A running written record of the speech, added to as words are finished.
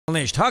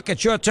Unleashed. Huck,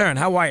 it's your turn.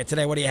 How are you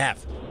today? What do you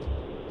have?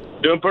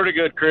 Doing pretty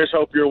good, Chris.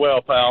 Hope you're well,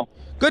 pal.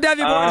 Good to have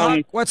you on,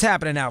 Huck. What's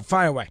happening now?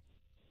 Fire away.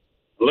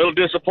 A little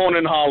disappointed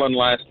in Holland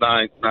last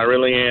night. I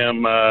really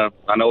am. I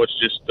know it's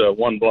just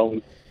one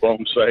blown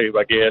save,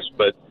 I guess,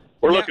 but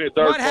we're looking at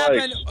third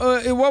place.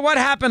 What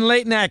happened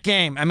late in that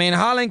game? I mean,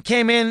 Holland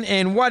came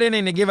in what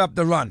inning to give up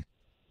the run?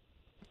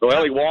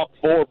 Well, he walked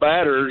 4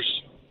 batters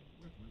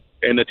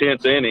in the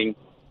 10th inning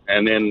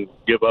and then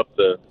give up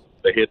the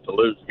hit to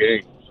lose the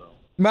game.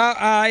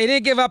 Well, he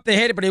didn't give up the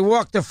hit, but he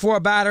walked the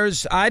 4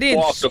 batters.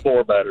 Walked the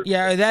 4 batters.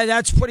 Yeah,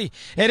 that's pretty.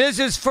 It is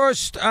his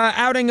first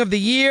outing of the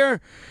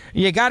year.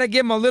 You got to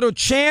give him a little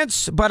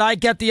chance, but I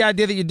get the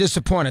idea that you're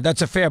disappointed.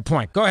 That's a fair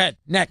point. Go ahead.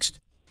 Next.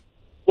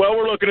 Well,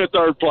 we're looking at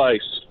third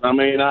place. I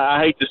mean,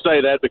 I hate to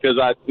say that because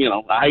I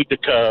hate the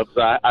Cubs.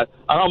 I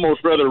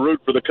almost rather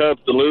root for the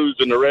Cubs to lose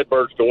than the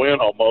Redbirds to win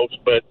almost.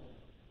 But,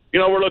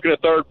 we're looking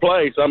at third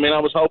place. I mean, I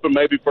was hoping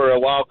maybe for a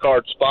wild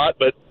card spot,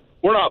 but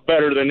we're not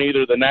better than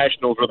either the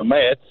Nationals or the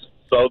Mets.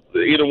 So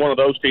either one of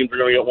those teams are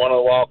going to get one of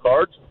the wild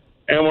cards.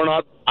 And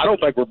I don't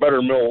think we're better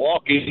than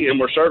Milwaukee, and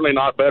we're certainly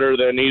not better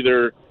than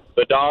either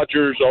the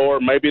Dodgers or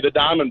maybe the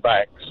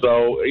Diamondbacks.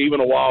 So even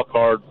a wild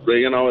card,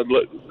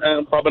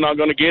 I'm probably not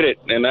going to get it.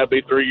 And that'd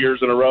be 3 years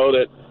in a row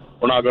that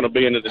we're not going to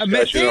be in the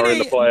discussion or in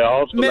the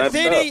playoffs.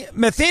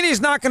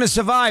 Matheny's not going to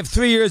survive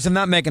 3 years of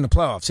not making the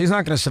playoffs. He's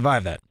not going to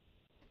survive that.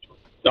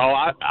 No,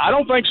 I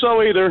don't think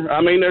so either.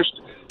 I mean, if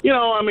you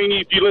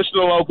listen to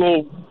the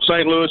local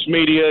St. Louis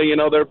media,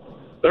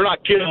 they're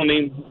not killing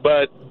him,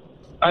 but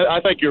I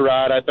think you're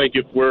right. I think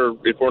if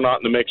we're not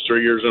in the mix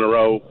 3 years in a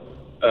row,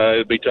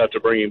 it'd be tough to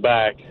bring him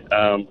back.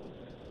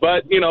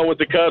 But with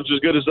the Cubs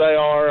as good as they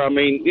are, I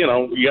mean, you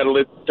got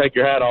to take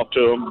your hat off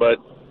to them. But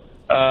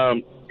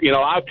I'll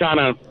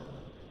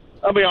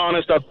be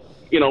honest,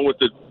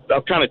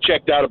 I've kind of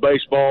checked out of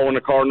baseball when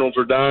the Cardinals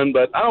are done,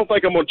 but I don't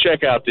think I'm going to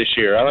check out this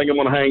year. I think I'm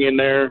going to hang in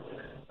there.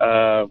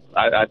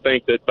 I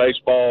think that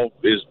baseball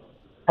is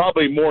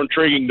probably more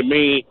intriguing to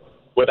me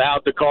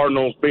without the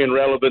Cardinals being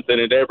relevant than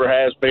it ever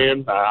has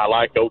been. I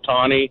like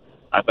Ohtani.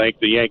 I think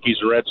the Yankees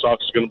and Red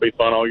Sox is going to be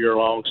fun all year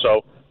long.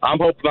 So I'm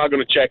hoping I'm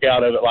going to check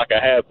out of it like I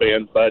have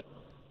been, but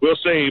we'll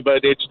see.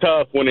 But it's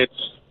tough when it's,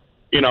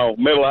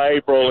 middle of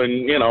April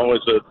and,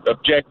 as an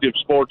objective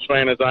sports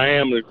fan as I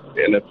am,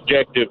 an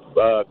objective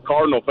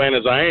Cardinal fan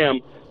as I am,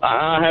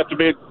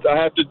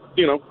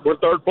 we're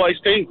third place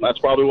team. That's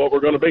probably what we're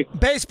going to be.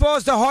 Baseball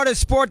is the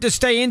hardest sport to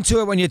stay into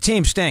it when your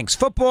team stinks.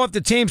 Football, if the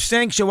team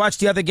stinks, you watch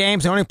the other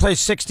games. They only play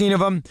 16 of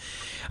them.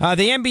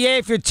 The NBA,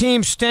 if your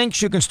team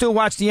stinks, you can still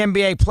watch the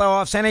NBA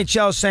playoffs.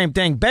 NHL, same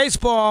thing.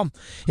 Baseball,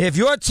 if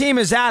your team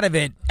is out of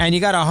it and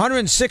you got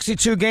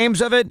 162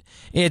 games of it,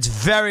 it's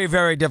very,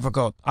 very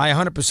difficult. I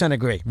 100%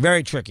 agree.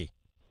 Very tricky.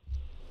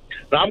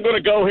 I'm going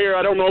to go here.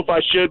 I don't know if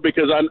I should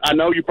because I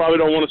know you probably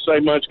don't want to say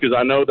much because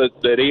I know that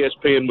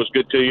ESPN was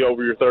good to you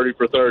over your 30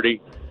 for 30.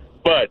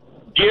 But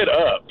Get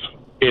Up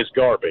is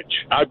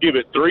garbage. I'll give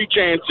it 3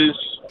 chances,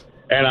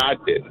 and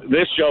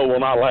this show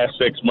will not last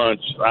 6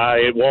 months.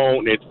 It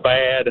won't. It's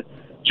bad.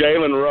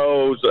 Jalen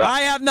Rose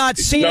I have not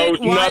seen knows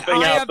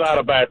nothing outside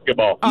of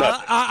basketball.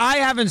 I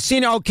haven't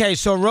seen it. Okay,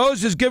 so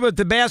Rose is good with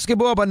the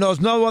basketball but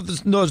knows no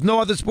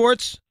other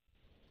sports?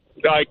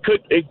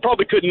 He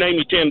probably couldn't name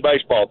you 10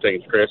 baseball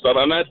teams, Chris.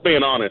 And that's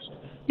being honest.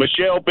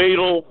 Michelle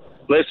Beadle,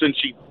 listen,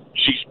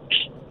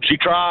 she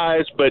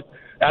tries,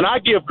 and I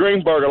give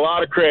Greenberg a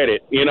lot of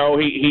credit.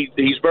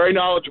 He's very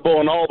knowledgeable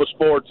in all the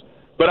sports.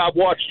 But I've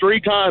watched 3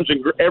 times,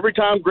 and every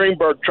time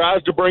Greenberg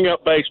tries to bring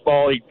up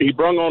baseball, he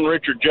brung on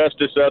Richard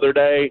Justice the other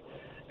day,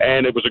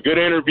 and it was a good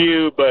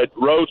interview. But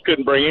Rose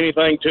couldn't bring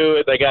anything to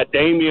it. They got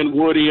Damian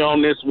Woody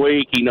on this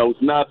week. He knows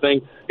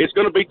nothing. It's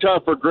going to be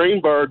tough for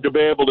Greenberg to be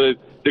able to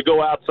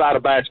go outside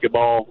of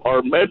basketball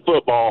or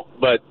football.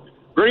 But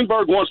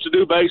Greenberg wants to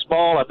do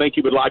baseball. I think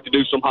he would like to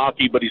do some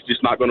hockey, but he's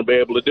just not going to be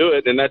able to do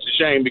it. And that's a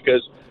shame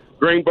because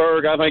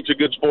Greenberg, I think, is a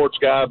good sports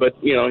guy, but,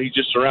 he's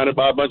just surrounded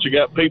by a bunch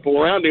of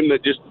people around him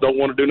that just don't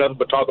want to do nothing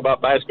but talk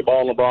about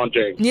basketball and LeBron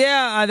James.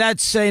 Yeah,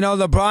 that's,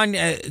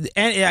 LeBron.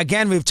 And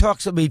again, we've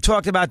talked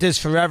about this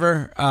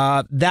forever.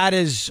 That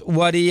is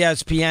what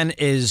ESPN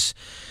is,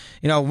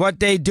 what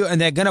they do, and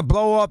they're going to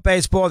blow up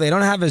baseball. They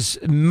don't have as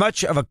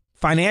much of a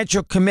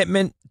financial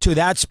commitment to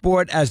that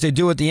sport as they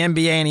do with the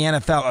NBA and the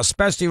NFL,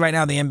 especially right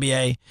now the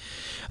NBA.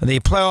 The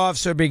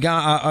playoffs are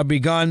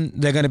begun.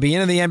 They're going to be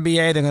into the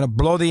NBA. They're going to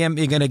blow the NBA.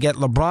 You're going to get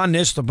LeBron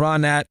this,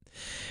 LeBron that,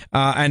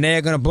 and they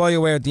are going to blow you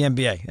away with the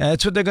NBA.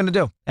 That's what they're going to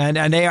do. And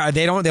they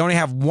only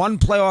have 1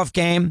 playoff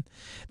game.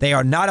 They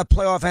are not a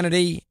playoff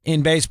entity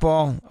in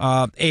baseball.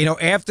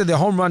 After the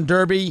home run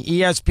derby,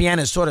 ESPN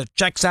is sort of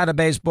checks out of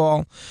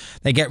baseball.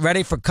 They get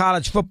ready for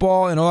college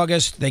football in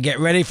August. They get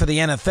ready for the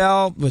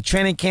NFL with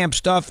training camp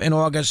stuff in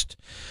August.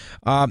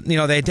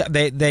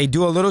 They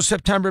do a little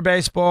September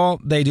baseball.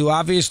 They do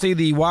obviously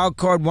the wild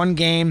card 1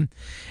 game,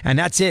 and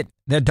that's it.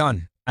 They're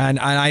done. And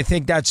I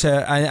think that's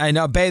I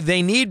know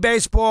they need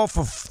baseball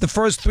for the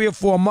first 3 or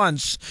 4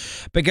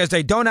 months because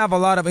they don't have a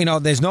lot of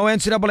there's no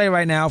NCAA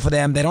right now for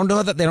them. They don't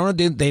do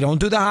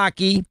the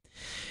hockey.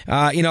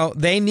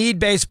 They need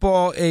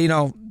baseball,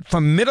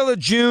 from middle of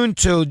June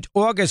to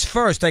August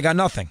 1st, they got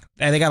nothing.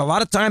 And they got a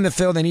lot of time to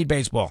fill. They need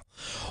baseball.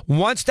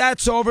 Once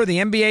that's over, the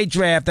NBA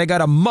draft, they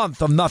got a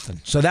month of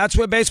nothing. So that's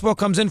where baseball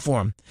comes in for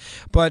them.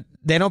 But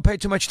they don't pay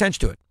too much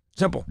attention to it.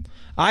 Simple.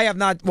 I have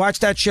not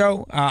watched that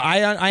show.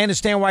 I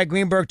understand why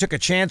Greenberg took a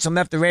chance and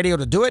left the radio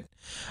to do it.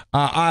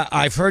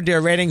 I've heard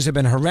their ratings have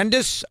been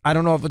horrendous. I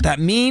don't know what that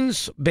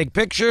means. Big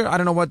picture. I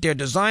don't know what their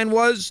design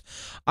was.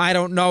 I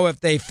don't know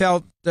if they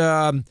felt,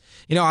 I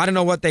don't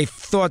know what they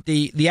thought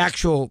the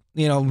actual,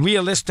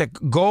 realistic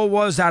goal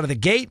was out of the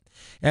gate.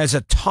 There's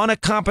a ton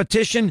of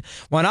competition.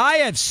 When I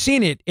have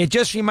seen it, it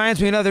just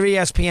reminds me of another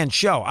ESPN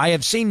show. I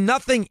have seen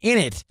nothing in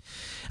it,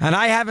 and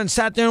I haven't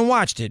sat there and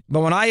watched it. But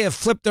when I have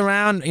flipped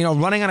around,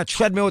 running on a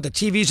treadmill with the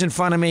TVs in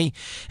front of me,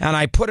 and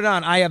I put it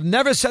on, I have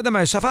never said to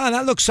myself,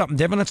 that looks something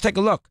different. Let's take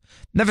a look.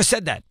 Never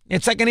said that.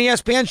 It's like an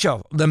ESPN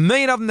show. The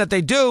million of them that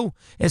they do,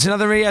 it's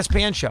another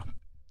ESPN show.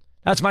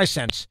 That's my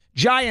sense.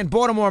 Jai in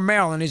Baltimore,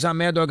 Maryland. He's on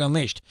Mad Dog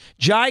Unleashed.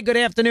 Jai, good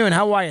afternoon.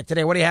 How are you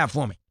today? What do you have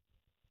for me?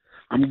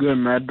 I'm good,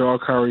 Mad Dog.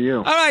 How are you?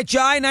 All right,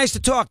 Jai. Nice to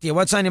talk to you.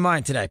 What's on your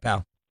mind today,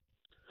 pal?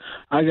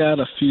 I got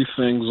a few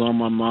things on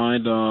my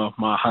mind.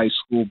 My high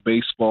school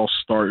baseball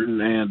starting,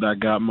 and I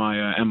got my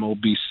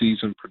MLB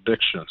season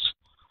predictions.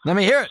 Let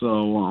me hear it.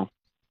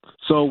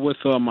 So with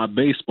my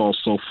baseball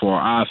so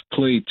far, I've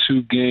played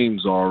 2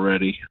 games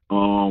already.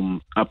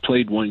 I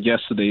played one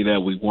yesterday that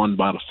we won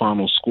by the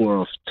final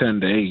score of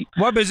 10-8.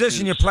 What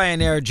position you playing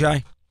there,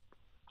 Jai?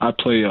 I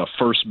play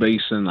first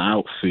base in the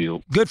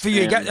outfield. Good for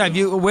you.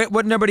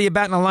 What number do you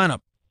bat in the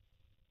lineup?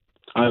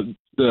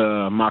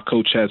 My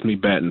coach has me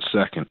batting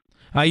second.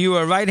 Are you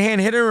a right-hand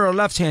hitter or a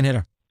left-hand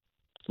hitter?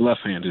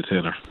 Left-handed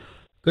hitter.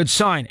 Good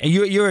sign.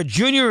 You're a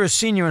junior or a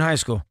senior in high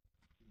school?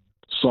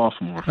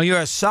 Sophomore. Oh, you're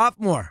a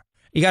sophomore.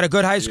 You got a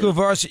good high school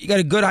varsity. You got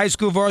a good high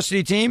school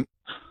varsity team?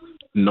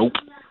 Nope.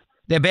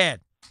 They're bad.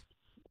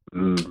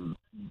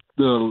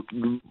 The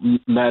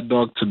Mad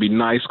Dog, to be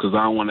nice, because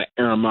I don't want to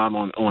air them out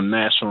on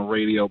national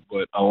radio,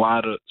 but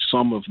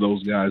some of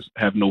those guys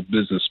have no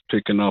business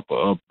picking up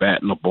a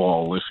bat and a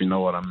ball, if you know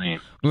what I mean.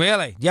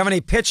 Really? Do you have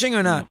any pitching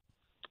or not?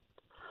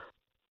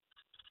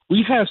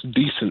 We have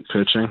decent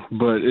pitching,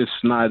 but it's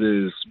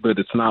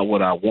not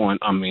what I want.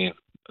 I mean,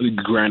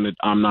 granted,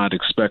 I'm not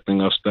expecting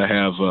us to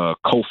have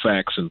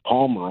Koufax and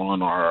Palmer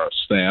on our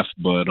staff,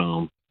 but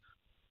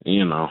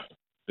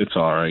it's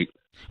all right.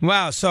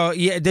 Wow. So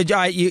you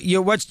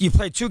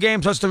played 2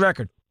 games? What's the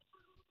record?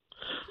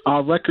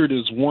 Our record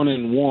is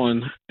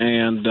 1-1,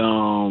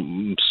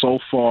 and so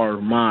far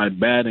my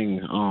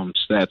batting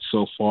stats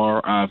so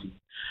far, I've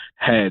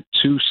had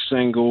 2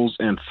 singles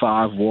and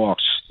 5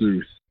 walks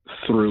through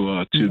 2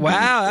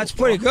 Wow, games. That's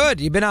pretty good.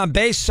 You've been on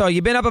base, so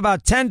you've been up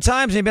about 10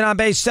 times, and you've been on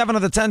base 7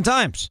 of the 10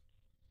 times.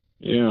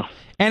 Yeah.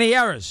 Any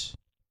errors?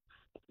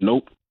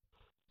 Nope.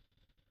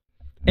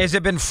 Has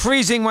it been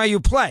freezing while you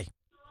play?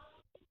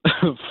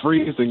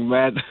 Freezing,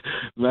 Mad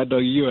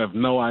Dog, you have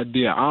no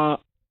idea.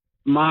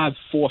 My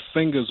 4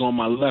 fingers on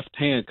my left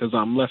hand, because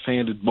I'm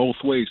left-handed both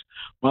ways,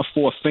 my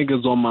 4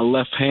 fingers on my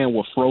left hand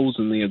were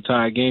frozen the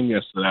entire game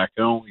yesterday. I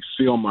could only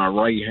feel my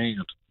right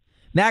hand.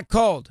 That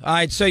cold. All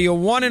right, so you're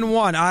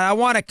 1-1. I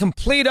want a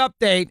complete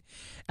update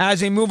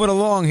as we move it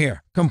along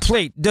here.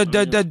 Complete.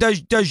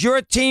 Does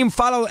your team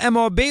follow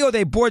MLB, or are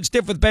they bored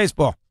stiff with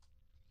baseball?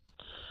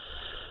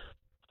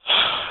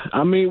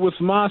 I mean, with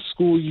my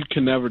school, you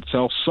can never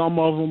tell. Some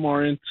of them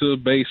are into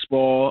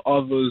baseball.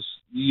 Others,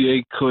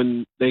 they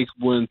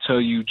wouldn't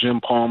tell you Jim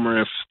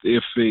Palmer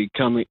if they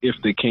came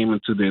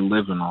into their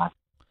living room.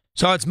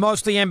 So it's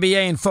mostly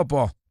NBA and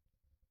football.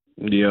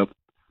 Yep.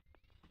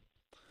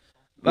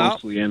 Well,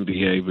 mostly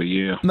NBA, but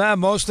yeah.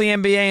 Mostly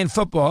NBA and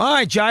football. All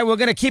right, Jai, we're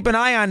going to keep an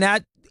eye on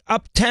that.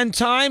 Up 10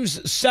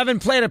 times, 7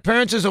 plate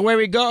appearances, away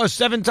we go.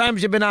 7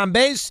 times you've been on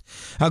base.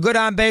 A good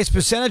on-base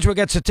percentage. We'll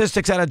get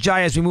statistics out of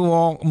Jai as we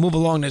move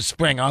along this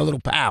spring, our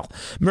little pal.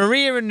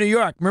 Maria in New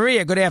York.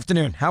 Maria, good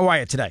afternoon. How are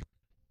you today?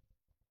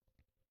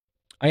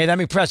 Oh, yeah, let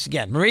me press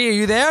again. Maria, are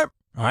you there?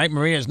 All right,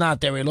 Maria's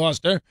not there. We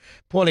lost her.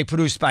 Poorly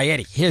produced by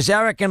Eddie. Here's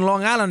Eric in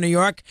Long Island, New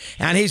York,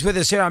 and he's with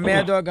us here on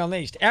Mad Dog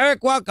Unleashed.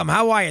 Eric, welcome.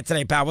 How are you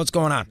today, pal? What's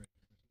going on?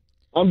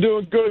 I'm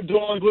doing good,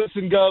 Dog.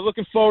 Listen,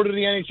 looking forward to the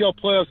NHL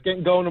playoffs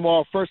getting going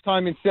tomorrow. First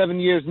time in 7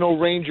 years, no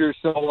Rangers,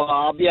 so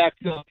I'll be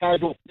acting a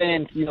casual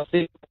fan,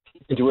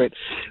 into it.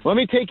 Let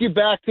me take you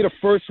back to the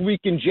first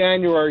week in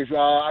January.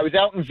 I was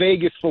out in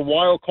Vegas for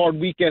Wild Card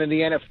Weekend in the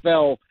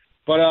NFL,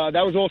 but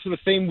that was also the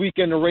same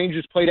weekend the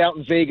Rangers played out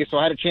in Vegas, so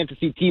I had a chance to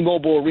see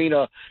T-Mobile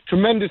Arena.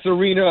 Tremendous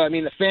arena. I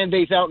mean, the fan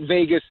base out in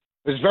Vegas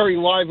was very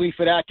lively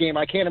for that game.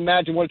 I can't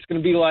imagine what it's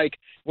going to be like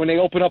when they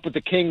open up with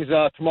the Kings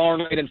tomorrow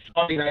night and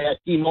Friday night at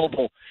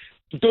T-Mobile.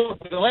 The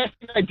last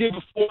thing I did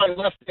before I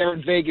left there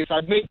in Vegas,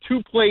 I made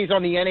 2 plays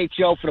on the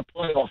NHL for the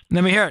playoffs.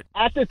 Let me hear it.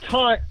 At the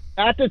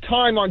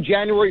time on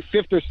January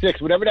 5th or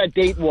 6th, whatever that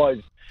date was,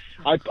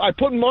 I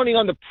put money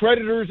on the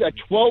Predators at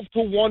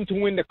 12-1 to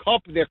win the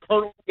Cup. They're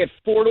currently at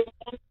 4-1.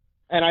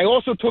 and I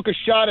also took a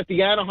shot at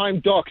the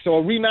Anaheim Ducks, so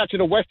a rematch of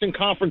the Western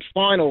Conference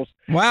Finals.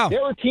 Wow.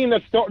 They're a team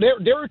that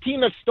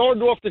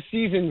started off the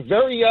season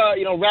very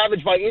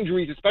ravaged by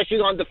injuries, especially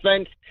on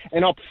defense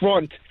and up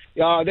front.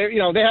 They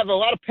have a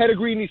lot of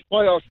pedigree in these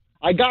playoffs.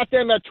 I got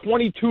them at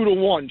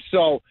 22-1.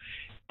 So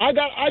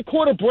I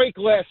caught a break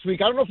last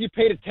week. I don't know if you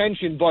paid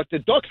attention, but the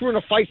Ducks were in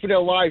a fight for their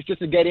lives just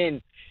to get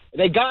in.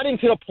 They got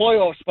into the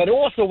playoffs, but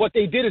also what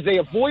they did is they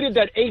avoided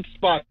that 8th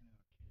spot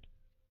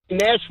in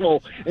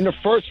Nashville in the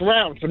first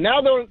round. So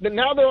now they're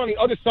on the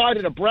other side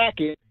of the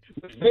bracket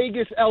with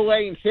Vegas,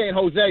 LA, and San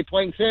Jose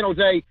playing San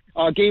Jose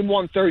game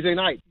 1 Thursday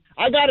night.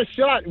 I got a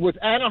shot with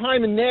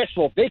Anaheim and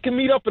Nashville. If they can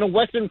meet up in a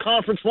Western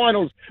Conference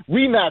Finals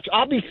rematch,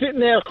 I'll be sitting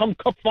there come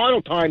Cup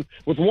final time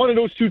with one of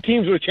those two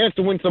teams with a chance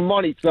to win some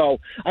money. So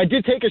I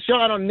did take a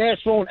shot on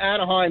Nashville and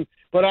Anaheim,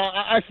 but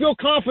I feel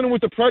confident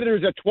with the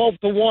Predators at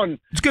 12-1.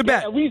 It's a good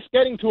bet. At least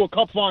getting to a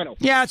Cup final.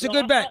 Yeah, it's a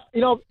good bet.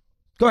 Go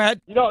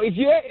ahead.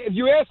 If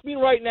you ask me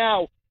right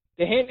now,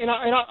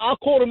 I'll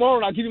call tomorrow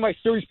and I'll give you my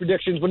series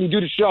predictions when you do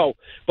the show.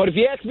 But if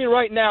you ask me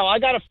right now, I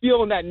got a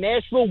feeling that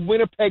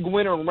Nashville-Winnipeg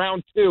winner in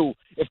round 2,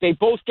 if they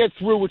both get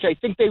through, which I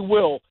think they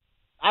will,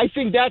 I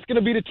think that's going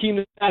to be the team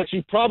that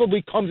actually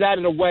probably comes out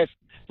in the West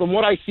from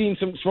what I've seen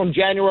from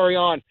January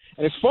on.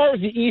 And as far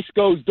as the East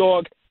goes,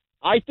 Dog,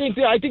 I think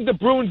the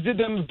Bruins did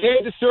them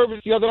a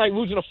disservice the other night,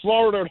 losing to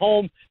Florida at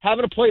home,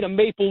 having to play the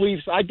Maple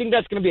Leafs. I think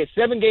that's going to be a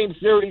 7-game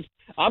series.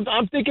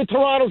 I'm thinking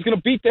Toronto's going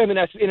to beat them in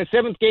a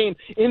 7th game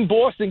in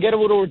Boston, get a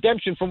little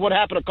redemption from what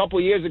happened a couple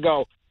of years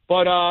ago.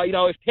 But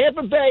if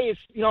Tampa Bay is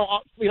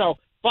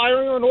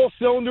firing on all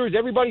cylinders,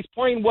 everybody's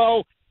playing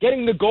well,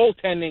 getting the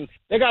goaltending,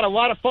 they got a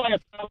lot of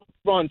firepower up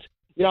front.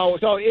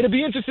 So it'll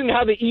be interesting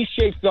how the East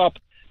shapes up.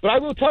 But I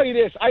will tell you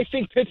this: I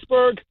think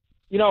Pittsburgh,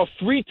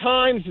 3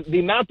 times the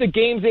amount of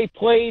games they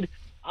played,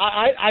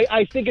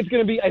 I think it's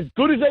going to be as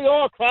good as they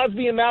are.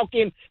 Crosby and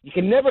Malkin, you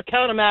can never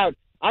count them out.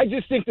 I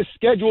just think the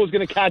schedule is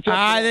going to catch up.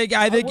 I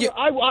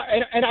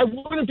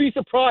wouldn't be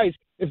surprised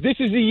if this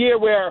is the year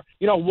where,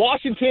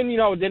 Washington,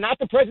 they're not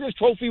the President's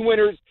Trophy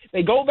winners.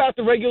 They go about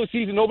the regular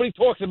season. Nobody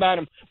talks about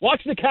them.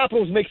 Watch the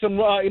Capitals make some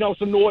noise in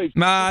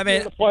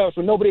the playoffs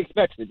when nobody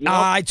expects it.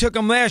 I took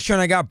them last year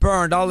and I got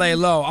burned. I'll lay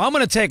low. I'm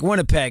going to take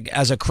Winnipeg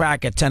as a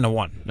crack at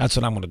 10-1. That's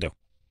what I'm going to do.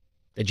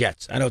 The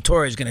Jets. I know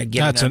Torrey's going to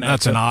get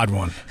that's an odd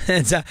one.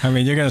 You're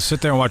going to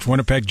sit there and watch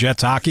Winnipeg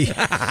Jets hockey?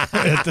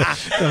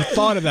 the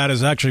thought of that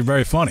is actually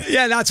very funny.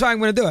 Yeah, that's why I'm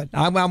going to do it.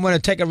 I'm going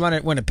to take a run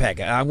at Winnipeg.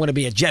 I'm going to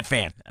be a Jet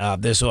fan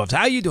this off.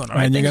 How you doing? All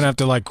right, and you're going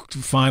to have to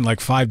find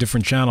 5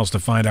 different channels to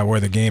find out where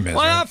the game is.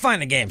 Well, right? I'll find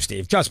the game,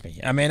 Steve. Trust me.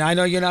 I mean, I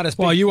know you're not as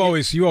big. Well, you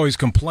always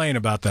complain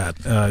about that,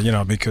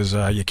 because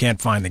you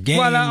can't find the games.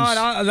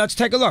 Well, let's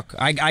take a look.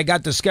 I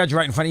got the schedule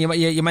right in front of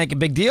you. You make a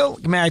big deal.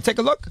 May I take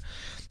a look?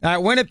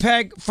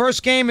 Winnipeg,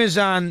 first game is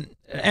on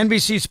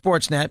NBC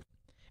Sportsnet.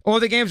 All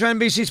the games are on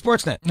NBC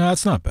Sportsnet. No,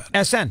 that's not bad.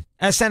 SN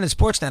is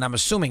Sportsnet, I'm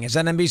assuming. Is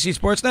that NBC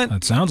Sportsnet?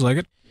 That sounds like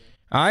it.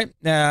 All right.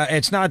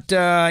 It's not,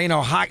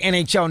 Hot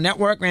NHL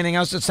Network or anything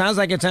else. It sounds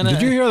like it's on.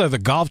 Did you hear that the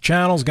Golf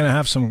Channel is going to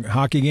have some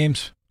hockey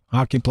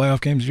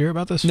playoff games? Did you hear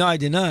about this? No, I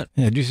did not.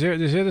 Yeah, did you hear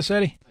this,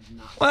 Eddie?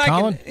 Well,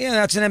 Colin?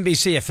 That's an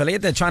NBC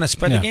affiliate. They're trying to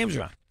spread the games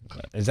around.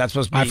 Is that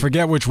supposed to be? I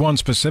forget which one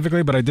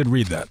specifically, but I did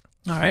read that.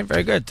 All right,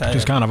 very good.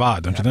 Just kind of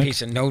odd, don't you think?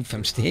 Piece of note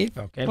from Steve.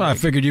 Okay. Well, I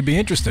figured you'd be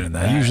interested in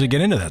that. You usually get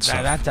into that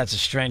stuff. That's a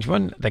strange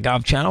one. The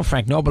Golf Channel,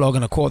 Frank Noble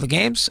going to call the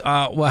games.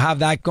 We'll have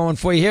that going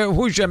for you here.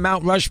 Who's your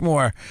Mount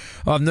Rushmore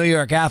of New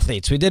York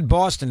athletes? We did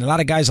Boston. A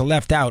lot of guys are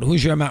left out.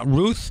 Who's your Mount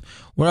Ruth?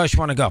 Where else you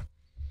want to go?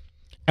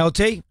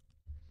 LT?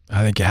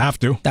 I think you have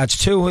to. That's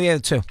 2. Who are the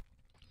other 2?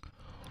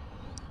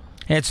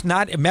 It's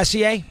not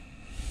Messier?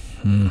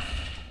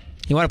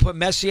 You want to put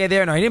Messier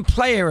there? No, he didn't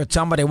play here a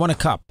ton, but he won a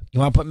cup. You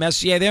want to put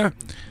Messier there?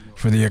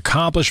 For the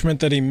accomplishment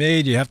that he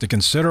made, you have to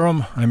consider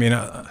him. I mean,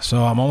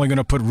 so I'm only going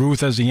to put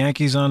Ruth as the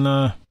Yankees on.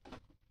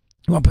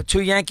 You want to put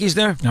 2 Yankees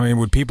there? I mean,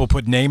 would people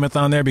put Namath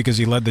on there because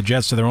he led the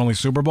Jets to their only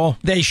Super Bowl?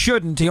 They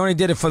shouldn't. He only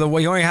did it for the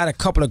way. He only had a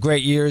couple of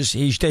great years.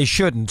 They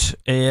shouldn't.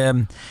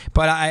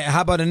 But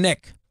how about a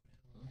Nick?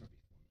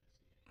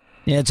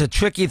 Yeah, it's a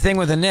tricky thing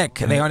with a Nick.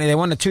 They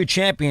won the 2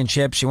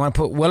 championships. You want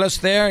to put Willis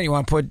there? You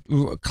want to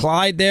put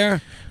Clyde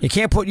there? You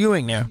can't put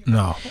Ewing there.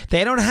 No.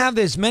 They don't have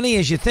as many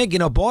as you think.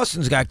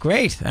 Boston's got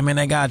great. I mean,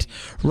 they got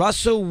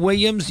Russell,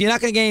 Williams. You're not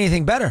going to get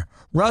anything better.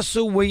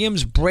 Russell,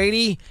 Williams,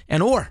 Brady,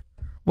 and Orr.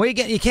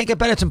 You can't get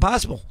better. It's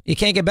impossible. You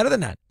can't get better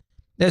than that.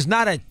 There's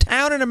not a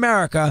town in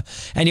America,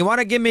 and you want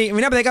to give me...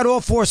 Remember, they got all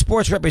 4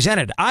 sports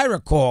represented. Ira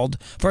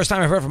called. First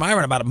time I've heard from Ira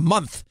in about a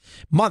month.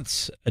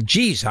 Months.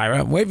 Geez,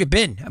 Ira, where have you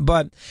been?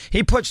 But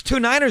he puts 2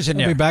 Niners in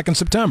there. He'll be back in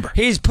September.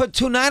 He's put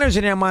 2 Niners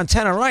in there,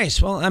 Montana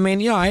Rice. Well, I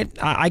mean,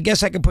 I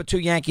guess I could put 2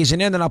 Yankees in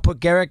there, then I'll put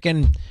Garrick,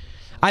 and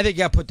I think you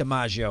got to put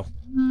DiMaggio.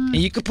 And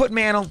you could put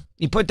Mantle.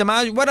 You put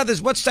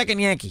DiMaggio. What's second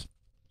Yankee?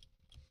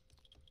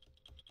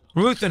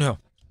 Ruth and who?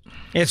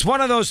 It's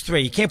one of those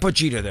three. You can't put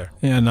Jeter there.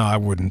 Yeah, no, I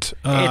wouldn't.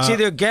 It's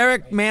either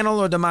Garrett, Mantle,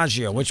 or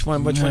DiMaggio. Which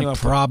one? Which one you want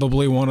to put?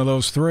 Probably one of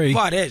those three.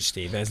 Well, it is,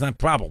 Steve. It's not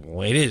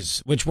probable. It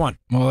is. Which one?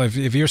 Well,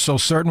 if you're so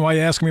certain, why are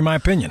you asking me my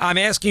opinion? I'm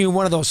asking you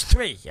one of those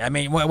three. I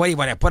mean, what do you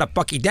want to put up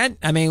Bucky Dent?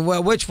 I mean,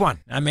 which one?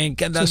 I mean,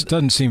 it just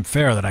doesn't seem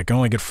fair that I can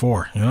only get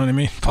 4. You know what I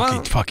mean?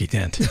 Bucky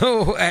Dent.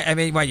 I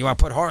mean, what, you want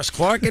to put Horace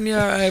Clarke in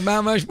your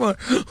Mount Rushmore?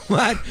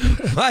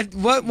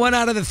 What one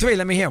out of the three?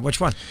 Let me hear. Which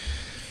one?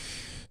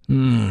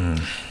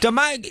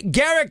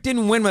 Garrick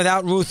didn't win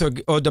without Ruth or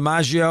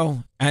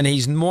DiMaggio, and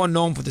he's more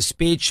known for the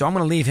speech, so I'm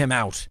going to leave him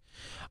out.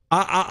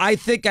 I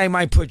think I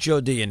might put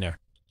Joe D in there.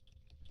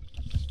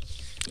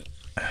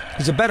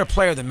 He's a better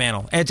player than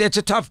Mantle. It's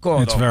a tough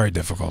call, It's very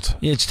difficult.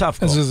 It's tough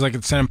call. This is like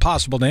it's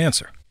impossible to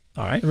answer.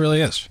 All right. It really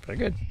is. Very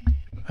good.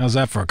 How's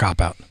that for a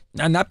cop-out?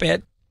 Not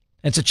bad.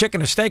 It's a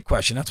chicken or steak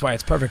question. That's why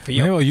it's perfect for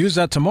you. Maybe we'll use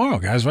that tomorrow,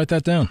 guys. Write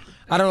that down.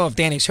 I don't know if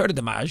Danny's heard of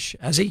DiMaggio.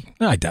 Has he?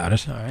 No, I doubt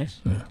it. All right.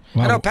 Yeah.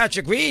 Well, I know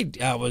Patrick Reed,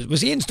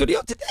 was he in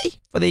studio today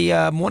for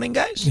the morning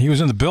guys? He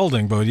was in the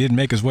building, but he didn't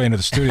make his way into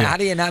the studio. How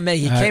do you not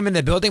make? He came in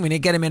the building. We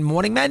didn't get him in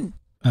morning men?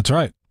 That's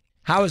right.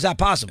 How is that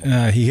possible?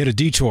 He hit a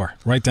detour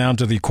right down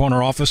to the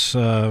corner office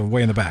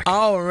way in the back.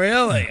 Oh,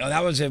 really? Oh,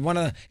 that was it. One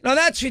of the. No,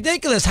 that's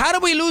ridiculous. How do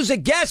we lose a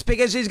guest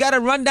because he's got to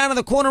run down to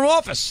the corner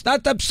office?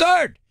 That's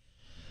absurd.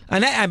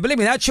 And believe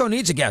me, that show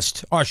needs a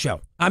guest, our show.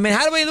 I mean,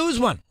 how do we lose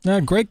one?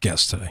 Great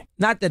guest today.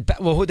 Not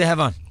that. Well, who'd they have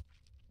on?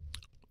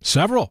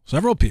 Several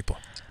people.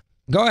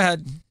 Go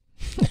ahead.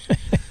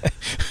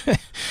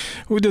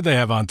 Who did they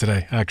have on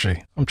today,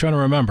 actually? I'm trying to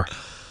remember.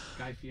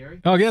 Guy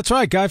Fieri? Oh, yeah, that's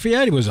right. Guy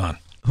Fieri was on.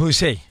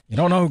 Who's he? You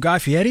don't know who Guy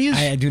Fieri is?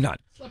 I do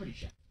not. Celebrity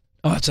Chef.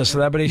 Oh, it's a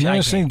celebrity show. You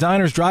ever seen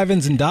Diners,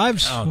 Drive-Ins, and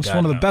Dives? Oh, it's God,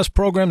 one of the no. best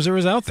programs there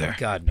is out there.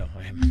 God, no.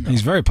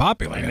 He's very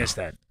popular. I missed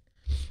that.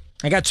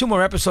 I got 2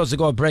 more episodes to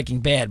go of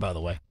Breaking Bad, by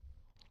the way.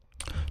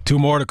 2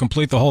 more to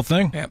complete the whole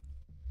thing? Yep.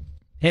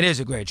 It is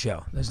a great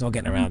show. There's no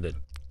getting around it.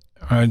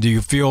 Do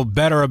you feel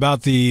better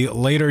about the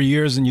later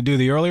years than you do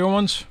the earlier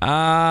ones?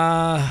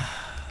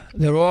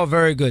 They're all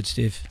very good,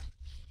 Steve.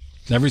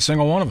 Every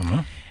single one of them,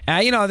 huh?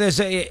 There's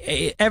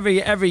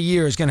every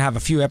year is going to have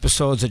a few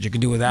episodes that you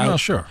can do without. Oh,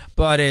 sure.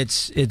 But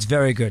it's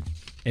very good.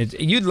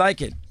 You'd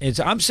like it.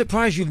 I'm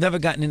surprised you've never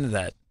gotten into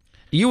that.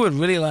 You would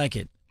really like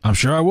it. I'm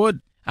sure I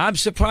would. I'm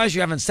surprised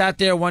you haven't sat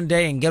there one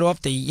day and get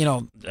off the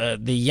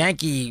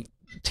Yankee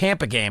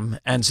Tampa game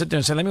and sit there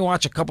and say, let me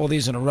watch a couple of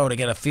these in a row to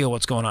get a feel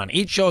what's going on.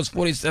 Each show is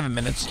 47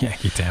 minutes.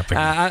 Yankee Tampa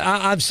game.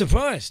 I'm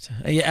surprised.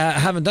 I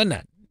haven't done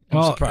that.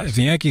 I'm surprised. If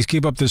the Yankees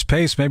keep up this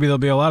pace, maybe there'll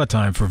be a lot of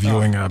time for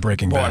viewing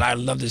Breaking Bad. Boy, I'd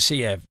love to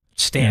see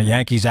Stanton.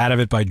 Yankees out of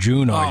it by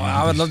June.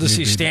 I would love to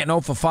see Stanton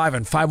 0 for 5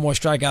 and 5 more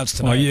strikeouts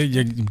tonight. Well,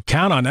 you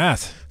count on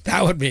that.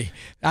 That would be.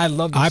 I'd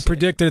love to I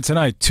predicted it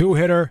tonight.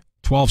 2-hitter,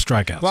 12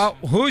 strikeouts. Well,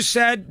 who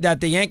said that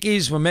the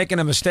Yankees were making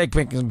a mistake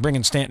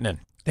bringing Stanton in?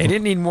 They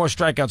didn't need more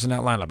strikeouts in that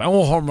lineup.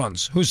 All home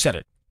runs. Who said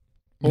it?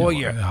 All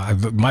year.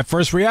 My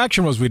first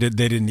reaction was they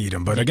didn't need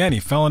him. But again, he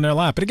fell in their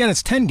lap. But again,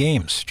 it's 10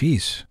 games.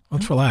 Jeez.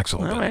 Let's relax a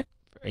little bit. All right.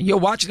 You're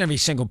watching every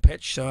single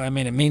pitch, so, I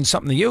mean, it means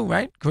something to you,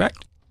 right?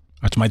 Correct?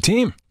 That's my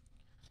team.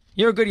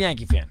 You're a good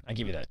Yankee fan. I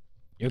give you that.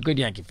 You're a good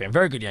Yankee fan.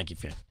 Very good Yankee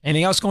fan.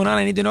 Anything else going on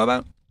I need to know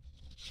about?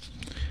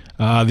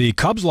 The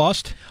Cubs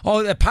lost.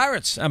 Oh, the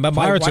Pirates.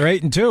 Pirates are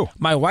 8-2.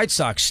 My White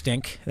Sox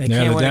stink. They're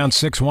down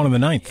 6-1 in the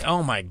 9th.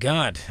 Oh, my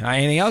God.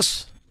 Anything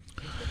else?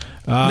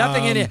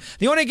 Nothing in it.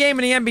 The only game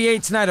in the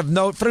NBA tonight of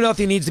note,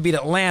 Philadelphia needs to beat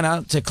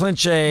Atlanta to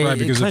clinch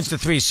the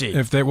 3 seed.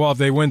 If they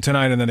win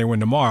tonight and then they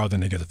win tomorrow, then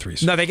they get the 3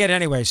 seed. No, they get it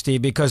anyway,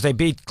 Steve, because they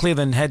beat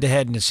Cleveland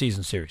head-to-head in the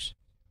season series.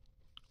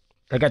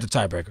 They got the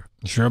tiebreaker.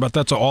 You sure about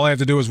that? So all I have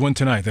to do is win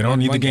tonight. They don't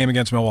need the game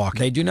against Milwaukee.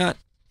 They do not.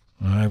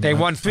 They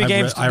won 3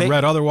 games. I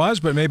read otherwise,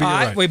 but maybe you're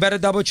right. We better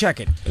double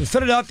check it.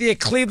 Philadelphia,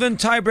 Cleveland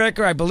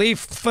tiebreaker. I believe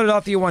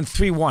Philadelphia won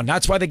 3-1.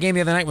 That's why the game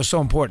the other night was so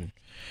important.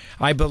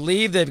 I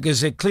believe that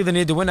because Cleveland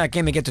needed to win that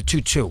game to get to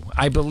 2-2.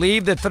 I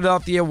believe that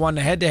Philadelphia won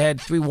the head-to-head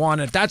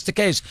 3-1. If that's the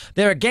case,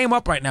 they're a game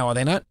up right now, are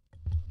they not?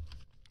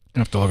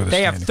 You have to look at the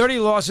They standings. have 30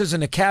 losses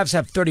and the Cavs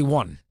have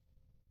 31.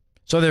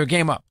 So they're a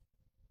game up.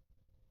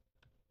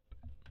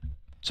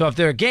 So if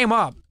they're a game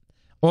up,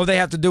 all they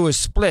have to do is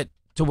split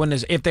to win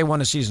this if they won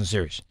the season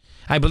series.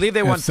 I believe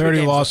they won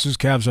 30 losses,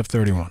 Cavs have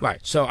 31. Right.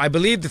 So I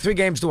believe the 3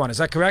 games to 1. Is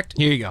that correct?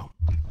 Here you go.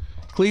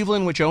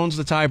 Cleveland, which owns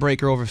the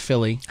tiebreaker over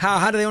Philly.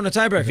 How do they own the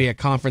tiebreaker? Via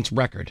conference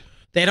record.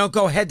 They don't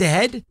go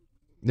head-to-head?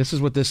 This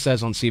is what this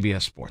says on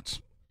CBS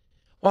Sports.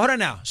 Well, hold on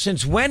now.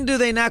 Since when do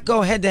they not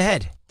go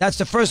head-to-head? That's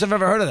the first I've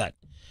ever heard of that.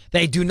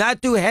 They do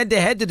not do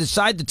head-to-head to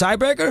decide the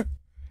tiebreaker?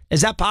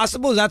 Is that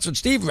possible? That's what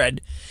Steve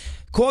read.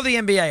 Call the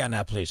NBA on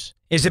that, please.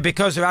 Is it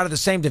because they're out of the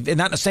same, not in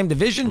the same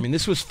division? I mean,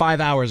 this was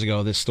 5 hours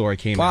ago. This story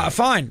came out.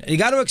 Fine. You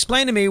got to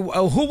explain to me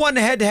who won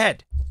the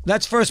head-to-head.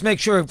 Let's first make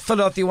sure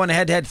Philadelphia won the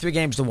head-to-head 3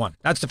 games to 1.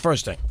 That's the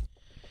first thing.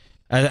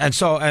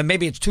 And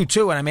maybe it's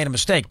 2-2 and I made a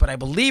mistake, but I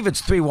believe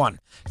it's 3-1.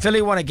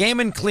 Philly won a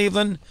game in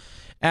Cleveland,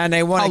 and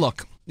they won.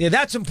 Look. Yeah,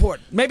 that's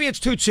important. Maybe it's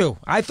 2-2.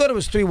 I thought it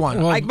was 3-1.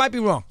 Well, I might be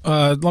wrong.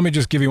 Let me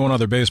just give you one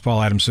other baseball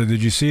item. So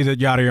did you see that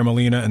Yadier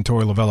Molina and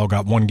Torey Lovello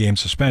got 1-game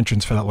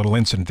suspensions for that little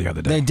incident the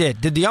other day? They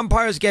did. Did the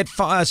umpires get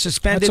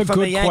suspended That's a from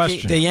good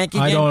the Yankee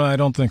game? I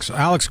don't think so.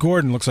 Alex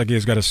Gordon looks like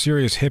he's got a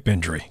serious hip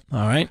injury.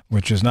 All right.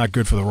 Which is not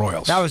good for the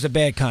Royals. That was a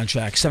bad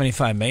contract,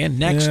 $75 million.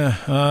 Next.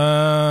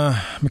 Yeah.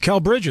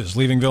 Mikael Bridges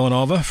leaving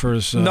Villanova for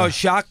his... no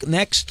shock.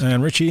 Next.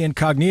 And Richie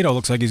Incognito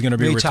looks like he's going to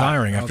be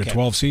retiring after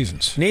 12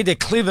 seasons. Need the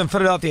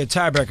Cleveland-Philadelphia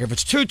tiebreaker. If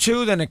it's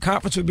 2-2, then the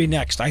conference would be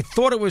next. I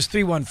thought it was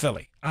 3-1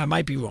 Philly. I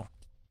might be wrong.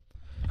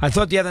 I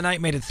thought the other night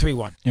made it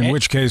 3-1. In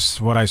which case,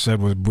 what I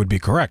said would be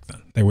correct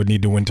then. They would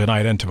need to win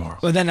tonight and tomorrow.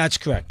 Well, then that's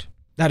correct.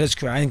 That is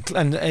correct.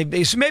 And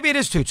maybe it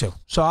is 2-2.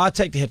 So I'll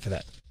take the hit for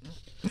that.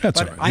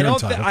 That's but all right.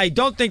 I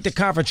don't think the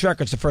conference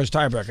record's the first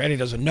tiebreaker. Eddie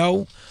doesn't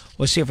know.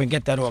 We'll see if we can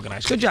get that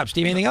organized. Good job,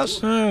 Steve. Anything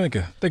else? I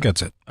think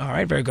that's it. All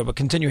right, very good. We'll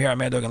continue here on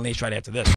Mad Dog and Leash right after this.